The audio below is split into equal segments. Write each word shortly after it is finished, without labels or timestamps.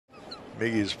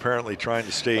Miggy's apparently trying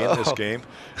to stay in this game.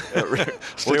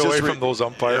 Stay well, away from those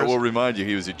umpires. Yeah, we'll remind you,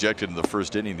 he was ejected in the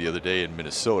first inning the other day in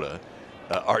Minnesota,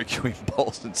 arguing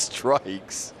balls and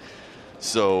strikes.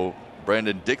 So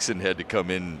Brandon Dixon had to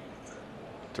come in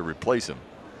to replace him.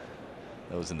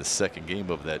 That was in the second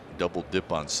game of that double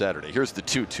dip on Saturday. Here's the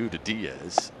 2-2 to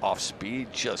Diaz. Off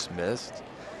speed, just missed.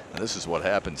 And this is what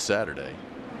happened Saturday.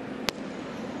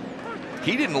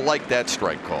 He didn't like that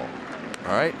strike call.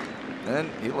 All right. And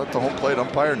he let the home plate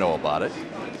umpire know about it.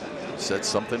 Said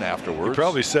something afterwards. He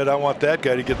probably said, I want that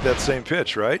guy to get that same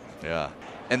pitch, right? Yeah.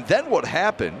 And then what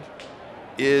happened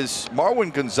is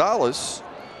Marwin Gonzalez,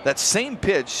 that same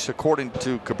pitch, according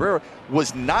to Cabrera,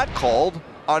 was not called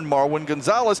on Marwin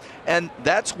Gonzalez. And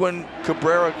that's when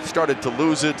Cabrera started to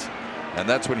lose it. And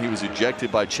that's when he was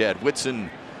ejected by Chad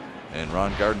Whitson. And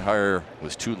Ron Gardenhire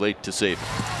was too late to save him.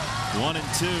 1-2.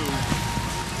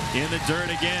 In the dirt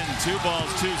again. 2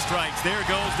 balls, 2 strikes. There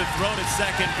goes the throw to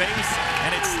second base,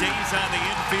 and it stays on the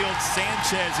infield.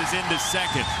 Sanchez is into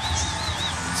second.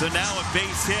 So now a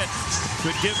base hit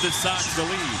could give the Sox the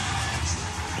lead.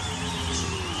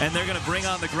 And they're going to bring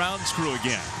on the grounds crew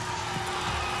again.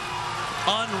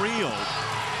 Unreal.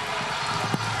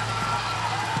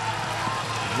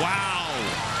 Wow.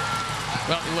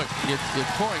 Well, look, you're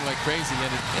pouring like crazy,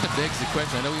 and it begs the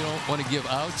question. I know you don't want to give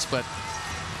outs, but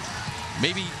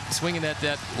maybe swinging at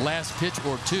that last pitch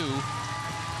or 2,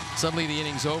 suddenly the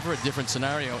inning's over, a different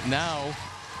scenario. Now,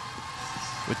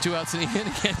 with 2 outs in the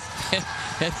inning,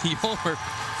 and Yolmer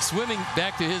swimming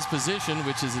back to his position,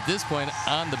 which is at this point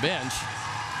on the bench.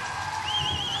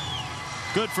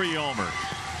 Good for Yolmer.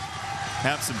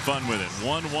 Have some fun with it.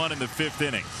 1-1 in the 5th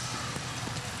inning.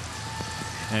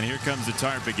 And here comes the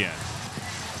tarp again.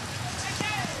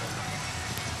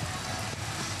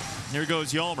 Here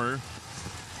goes Yolmer.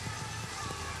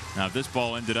 Now, if this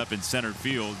ball ended up in center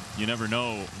field, you never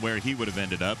know where he would have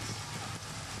ended up.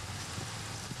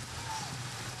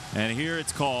 And here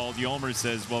it's called. Yolmer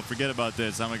says, well, forget about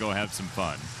this. I'm going to go have some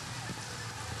fun.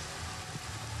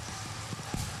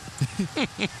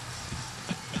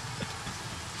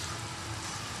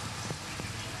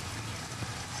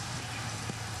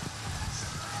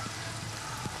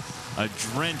 A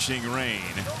drenching rain.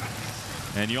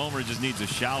 And Yolmer just needs a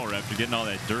shower after getting all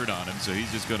that dirt on him. So he's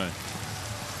just going to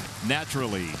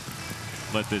naturally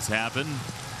let this happen.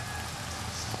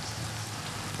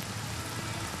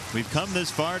 We've come this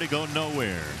far to go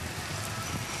nowhere.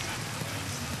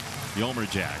 Yolmer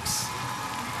Jacks.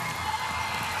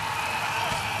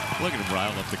 Look at him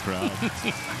rile up the crowd.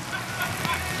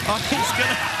 Oh, he's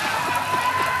gonna.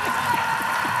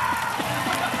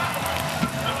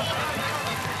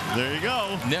 There you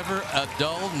go. Never a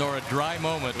dull nor a dry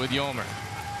moment with Yolmer.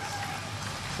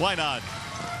 Why not?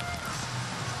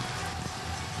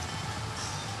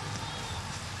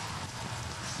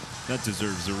 That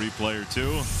deserves a replay or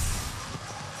 2.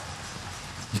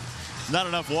 Not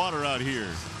enough water out here.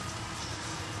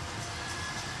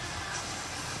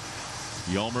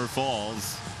 Yolmer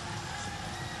Falls,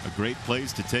 a great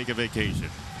place to take a vacation.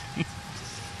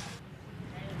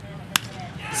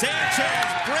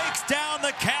 Sanchez breaks down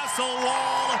the castle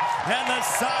wall, and the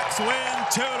Sox win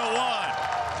 2-1.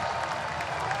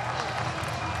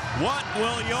 What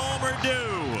will Yolmer do?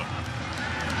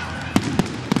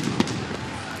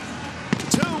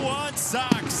 2-1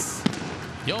 Sox.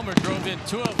 Yolmer drove in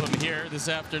 2 of them here this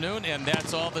afternoon, and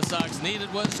that's all the Sox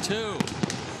needed was 2.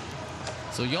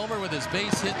 So Yolmer with his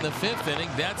base hit in the 5th inning,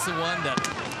 that's the one that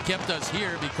kept us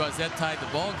here because that tied the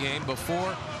ball game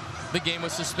before the game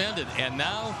was suspended. And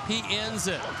now he ends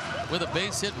it with a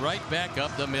base hit right back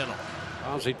up the middle.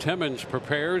 Ozzie Timmons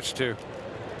prepares to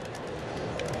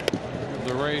give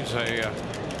the Rays a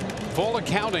full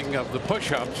accounting of the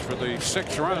push-ups for the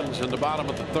 6 runs in the bottom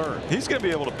of the 3rd. He's going to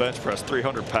be able to bench press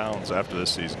 300 pounds after this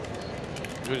season.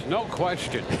 There's no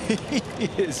question. He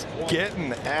is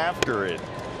getting after it.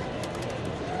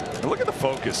 And look at the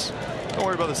focus. Don't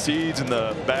worry about the seeds and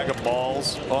the bag of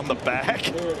balls on the back.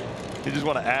 You just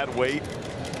want to add weight.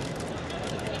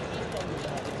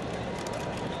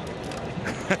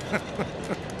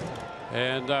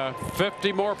 And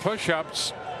 50 more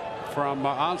push-ups from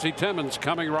Ozzie Timmons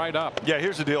coming right up. Yeah,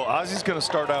 here's the deal. Ozzie's going to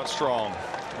start out strong,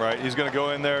 right? He's going to go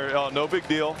in there. Oh, no big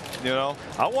deal. You know,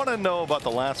 I want to know about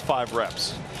the last 5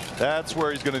 reps. That's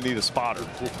where he's going to need a spotter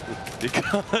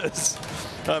because,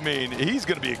 I mean, he's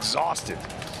going to be exhausted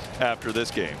after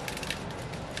this game.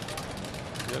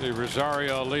 Eddie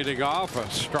Rosario leading off, a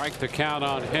strike to count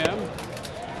on him.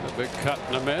 A big cut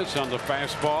and a miss on the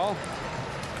fastball.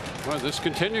 Well, this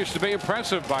continues to be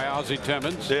impressive by Ozzie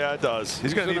Timmons. Yeah, it does.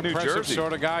 He's going to need a new jersey.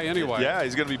 Sort of guy anyway. Yeah,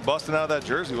 he's going to be busting out of that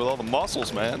jersey with all the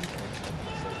muscles, man.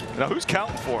 Now who's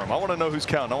counting for him? I want to know who's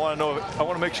counting. I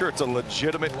want to make sure it's a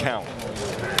legitimate count.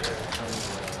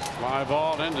 Fly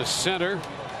ball into center.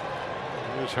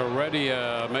 Here's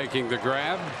Heredia making the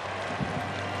grab.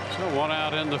 So 1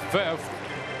 out in the 5th.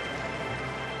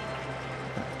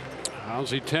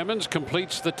 Ozzie Timmons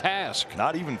completes the task.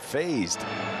 Not even phased.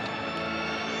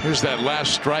 Here's that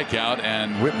last strikeout,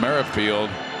 and Whit Merrifield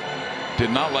did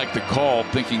not like the call,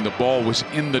 thinking the ball was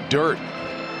in the dirt.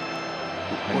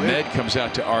 And Ned comes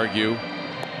out to argue,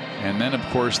 and then of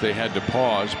course they had to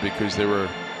pause because they were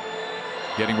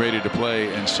getting ready to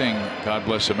play and sing God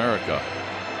Bless America.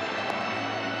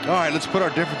 All right, let's put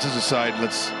our differences aside.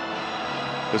 Let's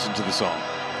listen to the song.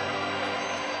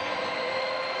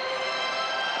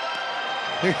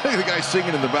 Look at the guy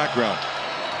singing in the background.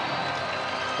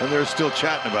 And they're still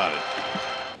chatting about it.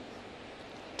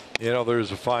 You know,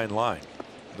 there's a fine line.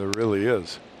 There really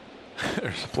is.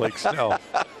 There's Blake Snell.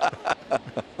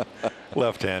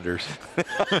 Left-handers.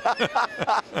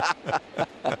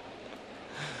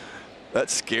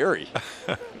 That's scary.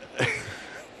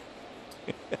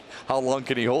 How long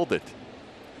can he hold it?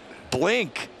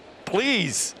 Blink,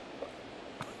 please.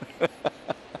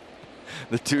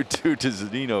 The 2-2 to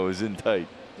Zunino is in tight.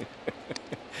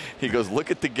 He goes,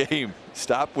 look at the game.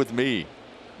 Stop with me.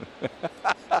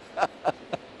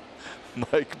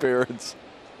 Mike Barons.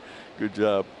 Good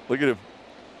job. Look at him.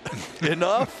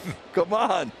 Enough. Come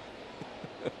on.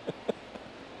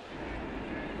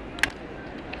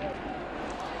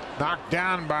 Knocked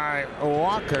down by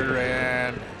Walker,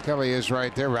 and Kelly is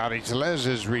right there. Rowdy Tellez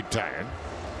is retired.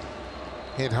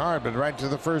 Hit hard, but right to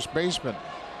the first baseman.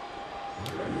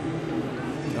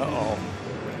 Uh-oh.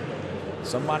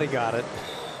 Somebody got it.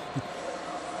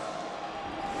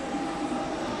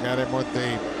 Got him with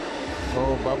the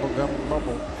bubblegum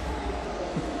bubble.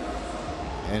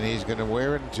 And he's going to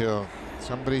wear it until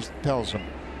somebody tells him.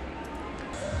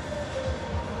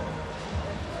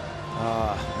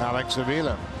 Alex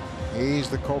Avila. He's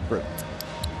the culprit.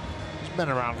 He's been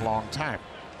around a long time.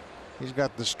 He's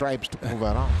got the stripes to pull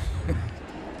that off.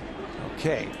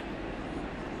 Okay.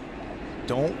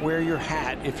 Don't wear your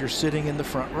hat if you're sitting in the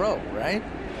front row, right?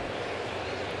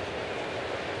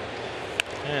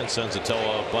 And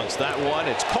Senzatella bunts that one.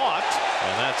 It's caught,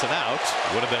 and that's an out.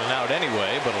 Would have been an out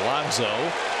anyway, but Alonso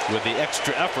with the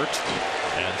extra effort,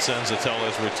 and Senzatella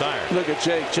is retired. Look at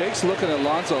Jake. Jake's looking at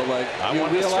Alonso like, I you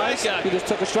want realize strikeout. he just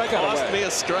took a strikeout Cost away. me a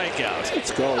strikeout.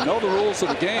 Let's go. Know the rules of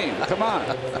the game. Come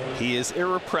on. He is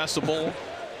irrepressible,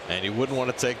 and you wouldn't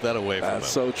want to take that away from him.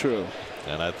 That's so true.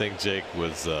 And I think Jake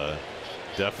was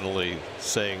definitely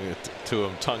saying it to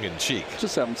him tongue-in-cheek.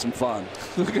 Just having some fun.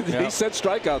 Look at He said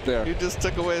strikeout there. You just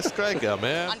took away a strikeout,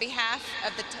 man. On behalf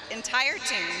of the entire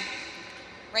team,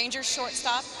 Rangers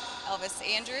shortstop Elvis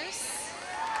Andrews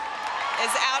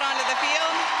is out onto the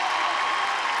field.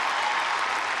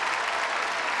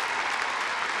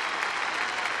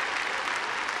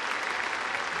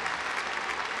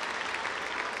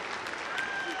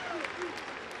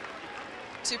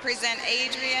 To present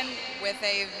Adrian with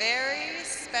a very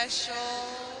special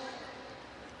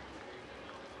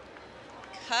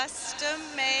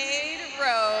custom-made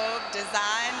robe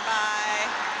designed by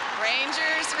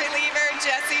Rangers reliever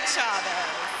Jesse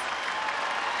Chavez.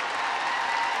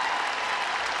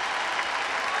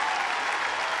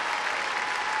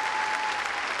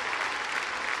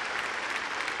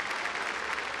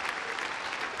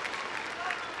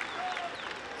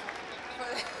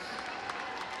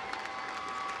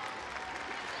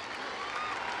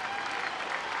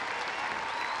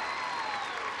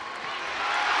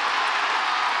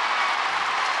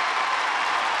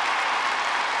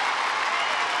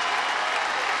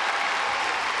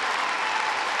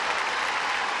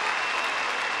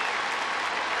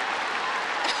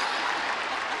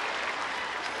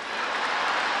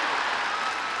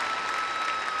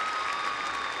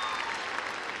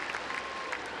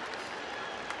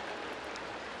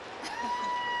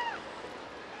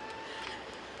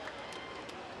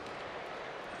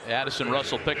 Addison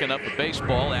Russell picking up a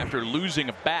baseball after losing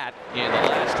a bat in the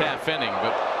last half inning.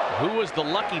 But who was the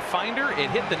lucky finder? It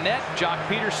hit the net. Jock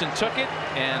Peterson took it,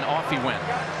 and off he went.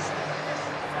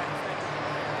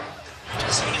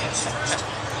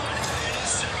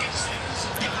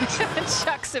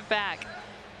 Chucks it back.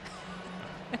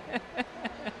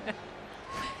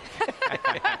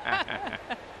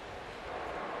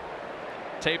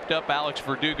 Taped up Alex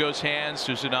Verdugo's hands.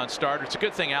 Who's it on starter? It's a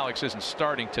good thing Alex isn't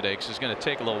starting today because it's going to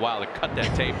take a little while to cut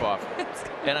that tape off.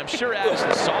 And I'm sure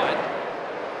Addison saw it.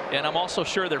 And I'm also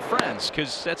sure they're friends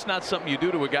because that's not something you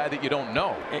do to a guy that you don't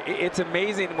know. It's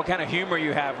amazing what kind of humor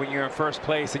you have when you're in first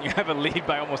place and you have a lead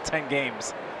by almost 10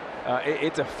 games.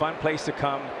 It's a fun place to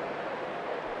come.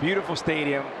 Beautiful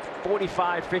stadium,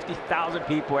 45, 50,000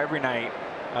 people every night.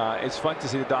 It's fun to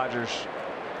see the Dodgers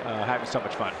having so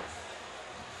much fun.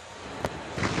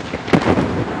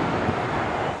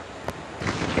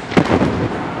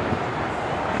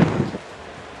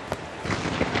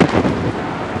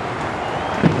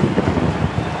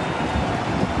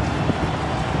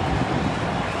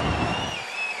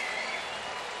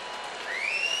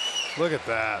 Look at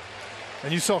that.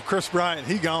 And you saw Chris Bryant,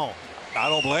 he gone. I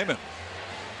don't blame him.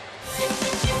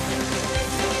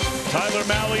 Tyler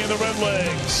Mahle and the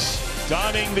Redlegs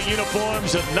donning the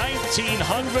uniforms of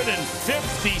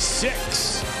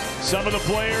 1956. Some of the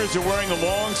players are wearing the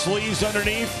long sleeves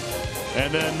underneath,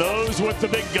 and then those with the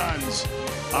big guns,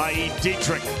 i.e.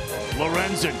 Dietrich,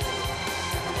 Lorenzen.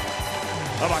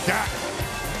 How about that?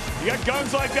 You got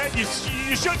guns like that, you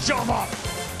should show them off.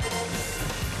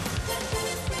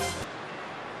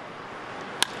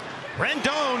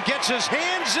 Rendon gets his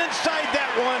hands inside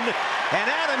that one, and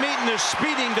Adam Eaton is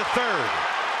speeding to third.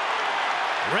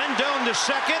 Rendon to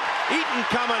second, Eaton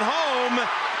coming home.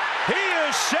 He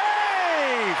is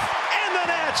safe, and the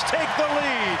Nats take the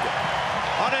lead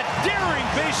on a daring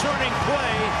base-running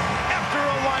play after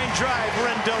a line drive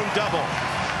Rendon double.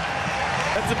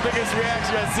 That's the biggest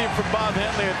reaction I've seen from Bob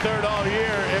Henley at third all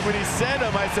year, and when he said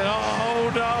him, I said, oh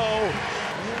no.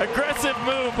 Aggressive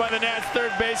move by the Nats third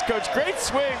base coach. Great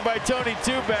swing by Tony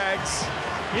Two-Bags.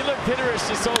 He looked hitterish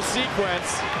this whole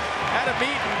sequence. Adam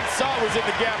Eaton saw it was in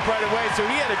the gap right away, so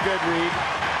he had a good read.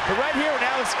 But right here when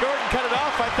Alex Gordon cut it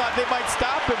off, I thought they might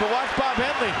stop him, but watch Bob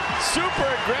Henley. Super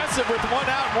aggressive with one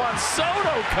out, Juan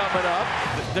Soto coming up.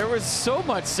 There was so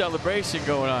much celebration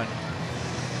going on.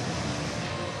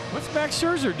 What's Max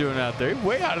Scherzer doing out there? He's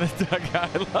way out of the dugout.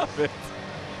 I love it.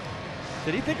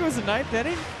 Did he think it was the ninth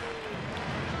inning?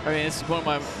 I mean, it's one of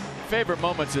my favorite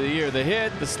moments of the year. The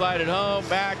hit, the slide at home,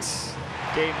 Max,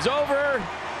 game's over.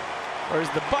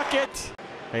 Where's the bucket?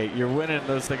 Hey, you're winning.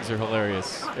 Those things are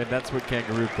hilarious. And that's what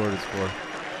Kangaroo Court is for.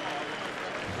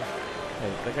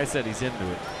 Hey, like I said, he's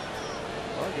into it.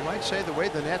 Well, you might say the way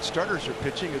the Nats starters are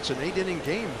pitching, it's an 8-inning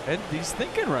game. And he's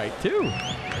thinking right, too.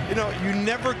 You know, you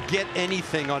never get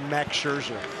anything on Max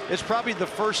Scherzer. It's probably the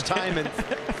first time in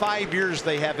 5 years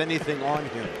they have anything on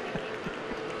him.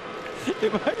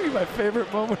 It might be my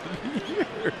favorite moment of the year.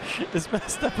 As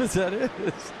messed up as that is.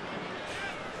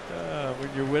 When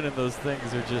you're winning, those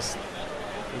things are just,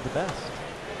 they're the best.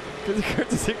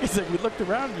 Because it's like we looked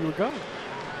around and you were gone.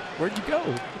 Where'd you go?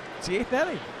 It's the 8th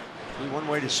inning. One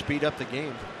way to speed up the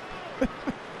game.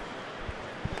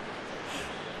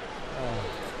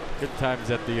 Good times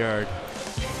at the yard.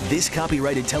 This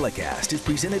copyrighted telecast is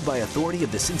presented by authority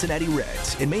of the Cincinnati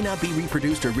Reds and may not be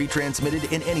reproduced or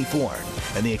retransmitted in any form.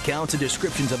 And the accounts and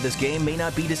descriptions of this game may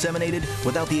not be disseminated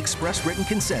without the express written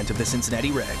consent of the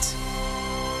Cincinnati Reds.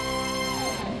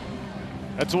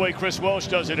 That's the way Chris Welsh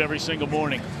does it every single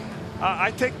morning.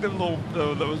 I take the little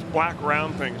those black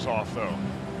round things off, though.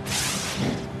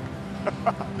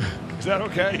 Is that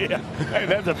okay? Yeah. Hey,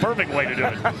 that's a perfect way to do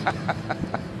it.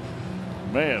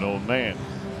 Man, oh man.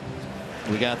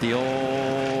 We got the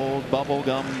old bubble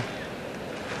gum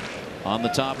on the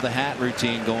top of the hat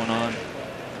routine going on.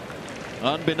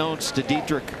 Unbeknownst to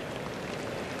Dietrich.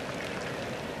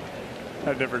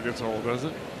 That never gets old, does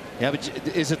it? Yeah, but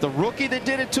is it the rookie that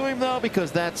did it to him though?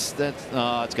 Because it's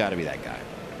got to be that guy.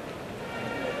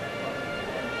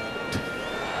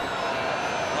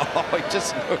 Oh, I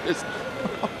just noticed.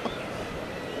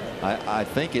 I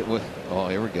think it was. Oh,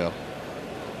 here we go.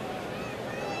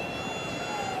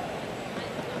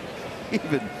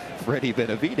 Even Freddie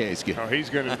Benavidez. Oh, he's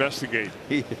going to investigate.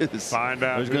 He is. Find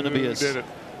out. There's going to be a did it.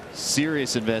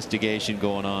 serious investigation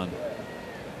going on.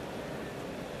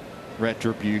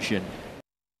 Retribution.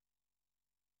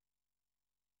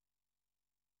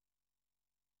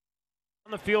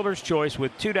 On the fielder's choice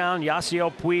with 2 down,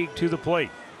 Yasiel Puig to the plate.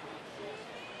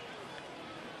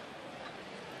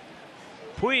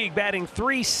 Puig batting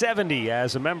 .370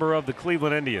 as a member of the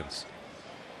Cleveland Indians.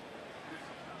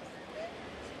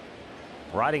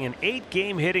 Riding an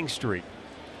 8-game hitting streak.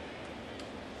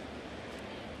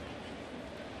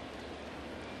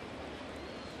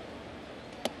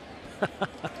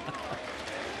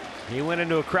 He went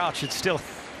into a crouch. It's still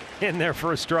in there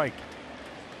for a strike.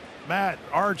 Matt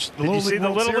Arch, Did you see the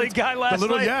Little League guy last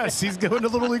night? Yes, he's going to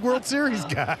Little League World Series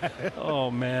guy.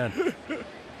 Oh, man.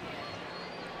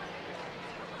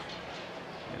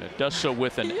 And it does so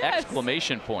with an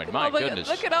exclamation point. My goodness.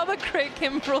 Look at all the Craig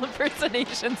Kimbrell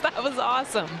impersonations. That was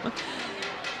awesome.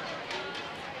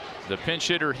 The pinch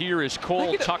hitter here is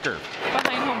Cole Tucker.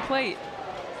 Behind home plate.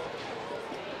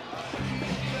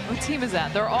 What team is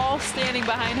that? They're all standing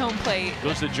behind home plate.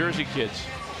 Those are the Jersey kids.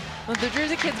 Well, the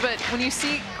Jersey kids, but when you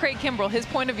see Craig Kimbrell, his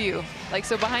point of view, like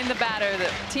so behind the batter, the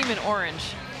team in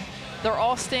orange, they're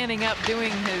all standing up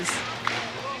doing his,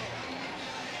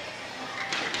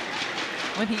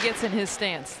 when he gets in his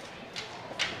stance.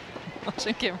 Watch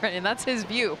him get ready, and that's his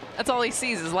view. That's all he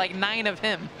sees is like 9 of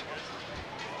him.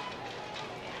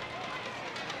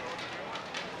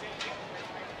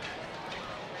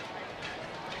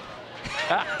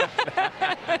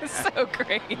 So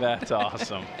great. That's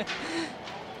awesome.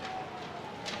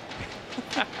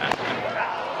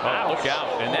 Oh, look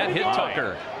out. And that hit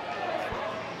Tucker.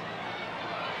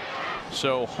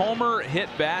 So homer hit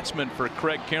batsman for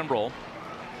Craig Kimbrell.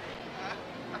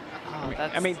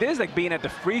 I mean, this is like being at the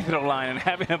free throw line and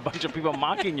having a bunch of people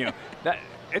mocking you. That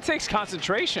it takes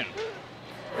concentration.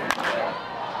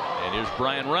 And here's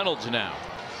Brian Reynolds now.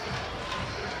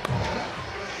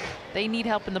 They need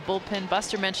help in the bullpen.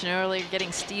 Buster mentioned earlier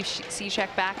getting Steve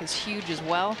Cishek back is huge as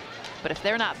well. But if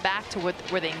they're not back to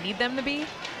where they need them to be,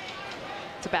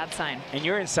 it's a bad sign. And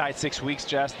you're inside 6 weeks,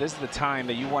 Jess. This is the time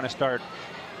that you want to start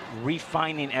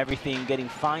refining everything, getting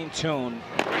fine-tuned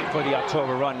for the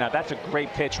October run. Now, that's a great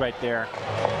pitch right there.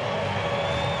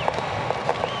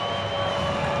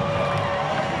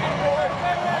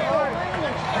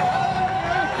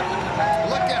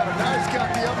 Look at him. Now he's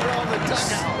got the umbrella in the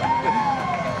dugout.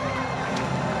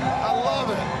 I love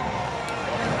it.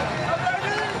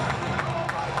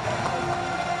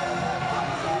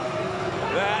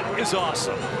 That is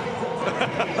awesome.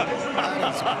 That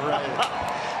is great.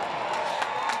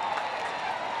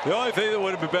 The only thing that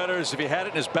would have been better is if he had it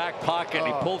in his back pocket and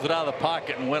he pulled it out of the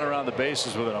pocket and went around the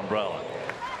bases with an umbrella.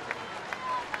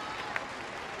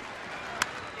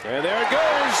 And there it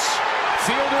goes.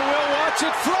 Fielder will watch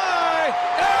it fly.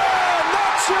 And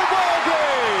that's your ball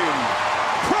game.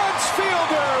 Prince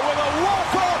Fielder with a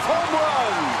walk-off home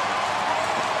run.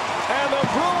 And the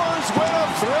Brewers win a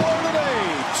thriller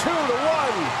today. 2-1.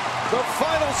 The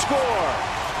final score.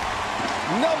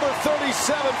 Number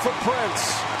 37 for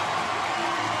Prince.